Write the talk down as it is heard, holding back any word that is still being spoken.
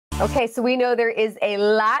Okay, so we know there is a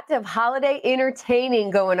lot of holiday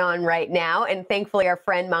entertaining going on right now, and thankfully our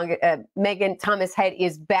friend Megan Thomas Head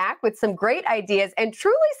is back with some great ideas and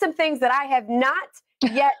truly some things that I have not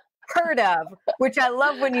yet heard of, which I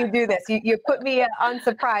love when you do this. You put me on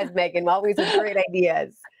surprise, Megan, always with great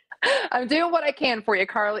ideas. I'm doing what I can for you,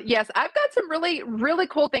 Carly. Yes, I've got some really, really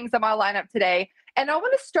cool things on my lineup today. And I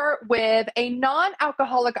want to start with a non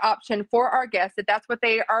alcoholic option for our guests if that's what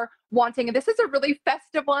they are wanting. And this is a really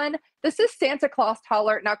festive one. This is Santa Claus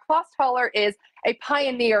Holler. Now, Claus Holler is a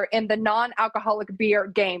pioneer in the non alcoholic beer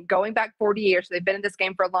game, going back 40 years. So they've been in this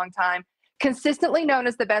game for a long time, consistently known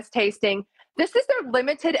as the best tasting. This is their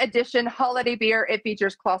limited edition holiday beer. It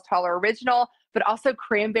features Claus Holler Original, but also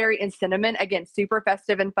cranberry and cinnamon. Again, super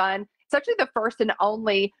festive and fun. It's actually the first and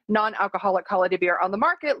only non-alcoholic holiday beer on the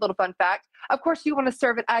market. Little fun fact. Of course, you want to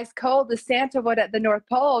serve it ice cold as Santa would at the North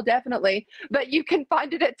Pole, definitely. But you can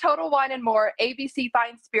find it at Total Wine and More, ABC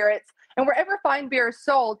Fine Spirits, and wherever fine beer is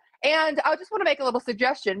sold. And I just want to make a little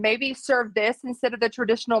suggestion. Maybe serve this instead of the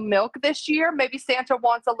traditional milk this year. Maybe Santa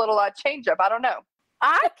wants a little change up. I don't know.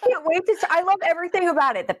 I can't wait to. I love everything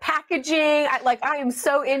about it. The packaging. I am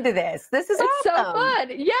so into this. This is It's awesome. so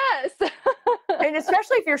fun. Yes. And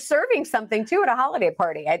especially if you're serving something too at a holiday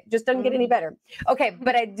party. It just doesn't get any better. Okay,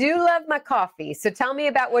 but I do love my coffee. So tell me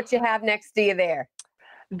about what you have next to you there.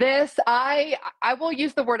 This, I will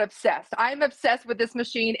use the word obsessed. I'm obsessed with this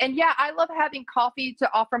machine. And yeah, I love having coffee to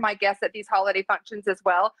offer my guests at these holiday functions as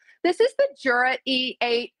well. This is the Jura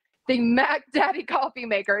E8, the Mac Daddy coffee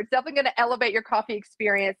maker. It's definitely going to elevate your coffee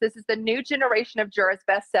experience. This is the new generation of Jura's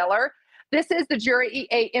bestseller. This is the Jura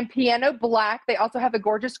E8 in Piano Black. They also have a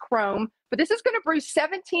gorgeous chrome, but this is going to brew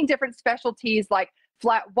 17 different specialties like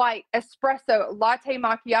flat white, espresso, latte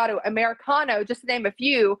macchiato, Americano, just to name a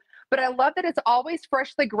few. But I love that it's always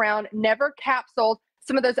freshly ground, never capsuled.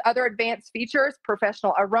 Some of those other advanced features,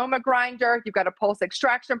 professional aroma grinder, you've got a pulse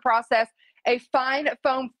extraction process, a fine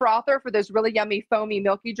foam frother for those really yummy, foamy,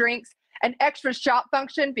 milky drinks, an extra shot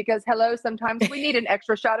function because, hello, sometimes we need an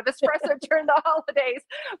extra shot of espresso during the holidays,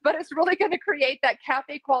 but it's really going to create that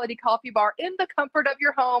cafe quality coffee bar in the comfort of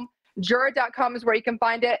your home. Jura.com is where you can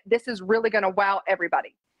find it. This is really going to wow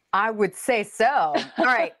everybody. I would say so. All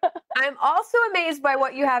right. I'm also amazed by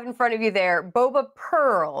what you have in front of you there. Boba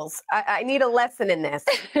pearls. I need a lesson in this.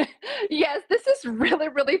 Yes, this is really,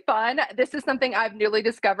 really fun. This is something I've newly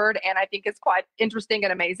discovered, and I think it's quite interesting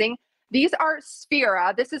and amazing. These are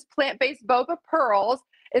Sphera. This is plant-based boba pearls.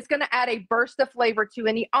 It's going to add a burst of flavor to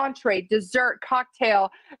any entree, dessert, cocktail.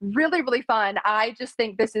 Really, really fun. I just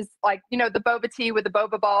think this is like, the boba tea with the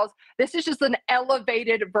boba balls. This is just an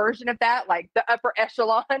elevated version of that, like the upper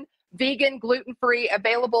echelon. Vegan, gluten-free,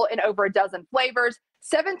 available in over a dozen flavors.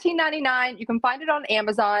 $17.99. You can find it on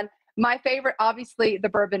Amazon. My favorite, obviously, the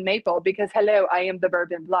bourbon maple, because hello, I am the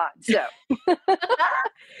bourbon blonde. So,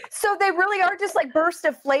 So they really are just like bursts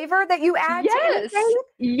of flavor that you add to yes, anything?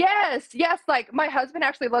 yes. Like my husband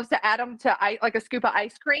actually loves to add them to like a scoop of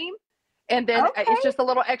ice cream, and then it's Okay. just a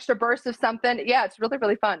little extra burst of something. Yeah, it's really,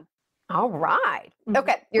 really fun. All right. Mhm.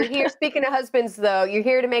 Okay. You're here, speaking of husbands, though, you're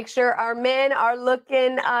here to make sure our men are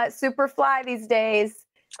looking super fly these days.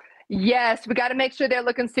 Yes, we got to make sure they're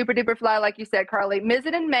looking super duper fly, like you said, Carly.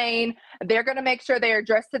 Mizzen and Maine, they're going to make sure they are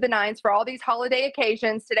dressed to the nines for all these holiday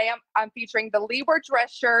occasions. Today, I'm featuring the Leeward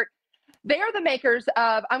dress shirt. They are the makers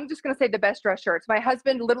of, I'm just going to say, the best dress shirts. My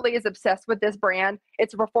husband literally is obsessed with this brand.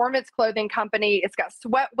 It's a performance clothing company. It's got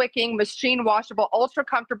sweat wicking, machine washable, ultra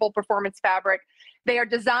comfortable performance fabric. They are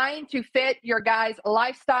designed to fit your guy's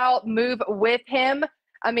lifestyle, move with him.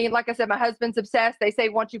 I mean, like I said, my husband's obsessed. They say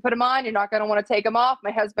once you put them on, you're not going to want to take them off.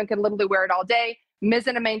 My husband can literally wear it all day.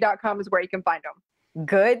 Mizzenandmain.com is where you can find them.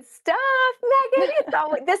 Good stuff, Megan. It's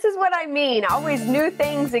always, this is what I mean. Always new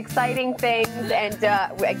things, exciting things. And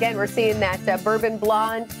again, we're seeing that Bourbon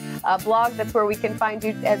Blonde blog. That's where we can find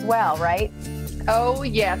you as well, right? Oh,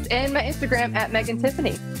 yes. And my Instagram at Megan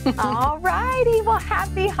Tiffany. All righty. Well,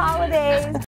 happy holidays.